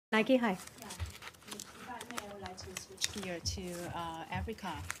Nike, hi. Yeah. If I may, I would like to switch gear to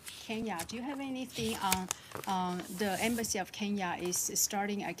Africa, Kenya. Do you have anything on the Embassy of Kenya is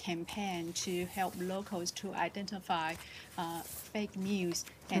starting a campaign to help locals to identify fake news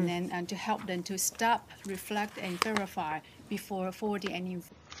and then to help them to stop, reflect, and verify before forwarding any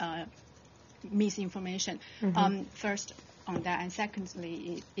misinformation? First on that, and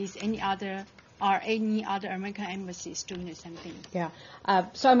secondly, are any other American embassies doing the same thing? Yeah.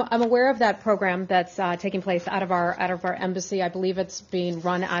 So I'm aware of that program that's taking place out of our embassy. I believe it's being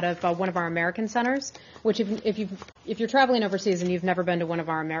run out of one of our American centers. Which, if you're traveling overseas and you've never been to one of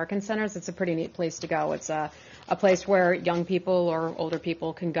our American centers, it's a pretty neat place to go. It's a place where young people or older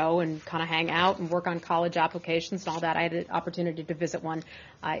people can go and kind of hang out and work on college applications and all that. I had an opportunity to visit one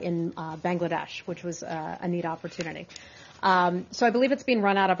in Bangladesh, which was a neat opportunity. So I believe it's being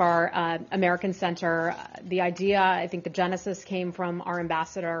run out of our American Center. The idea, I think the genesis came from our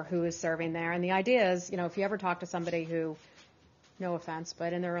ambassador who is serving there. And the idea is, if you ever talk to somebody who, no offense,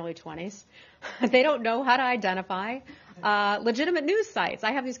 but in their early 20s, they don't know how to identify legitimate news sites.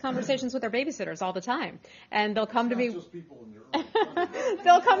 I have these conversations with their babysitters all the time. And they'll come to me. Just people in their early 20s.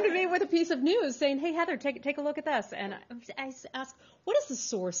 They'll come to me with a piece of news saying, hey, Heather, take a look at this. And I ask, what is the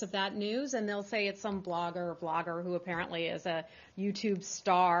source of that news? And they'll say it's some blogger or blogger who apparently is a YouTube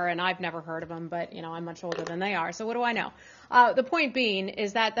star, and I've never heard of him, but, I'm much older than they are. So what do I know? The point being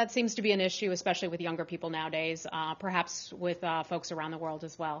is that seems to be an issue, especially with younger people nowadays, perhaps with folks around the world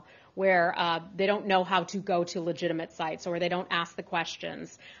as well, where they don't know how to go to legitimate sites or they don't ask the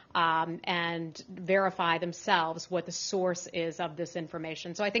questions and verify themselves what the source is of this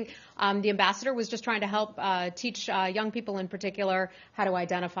information. So I think the ambassador was just trying to help teach young people in particular how to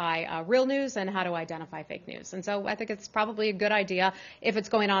identify real news and how to identify fake news. And so I think it's probably a good idea if it's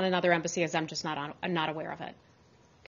going on in other embassies. I'm just not aware of it.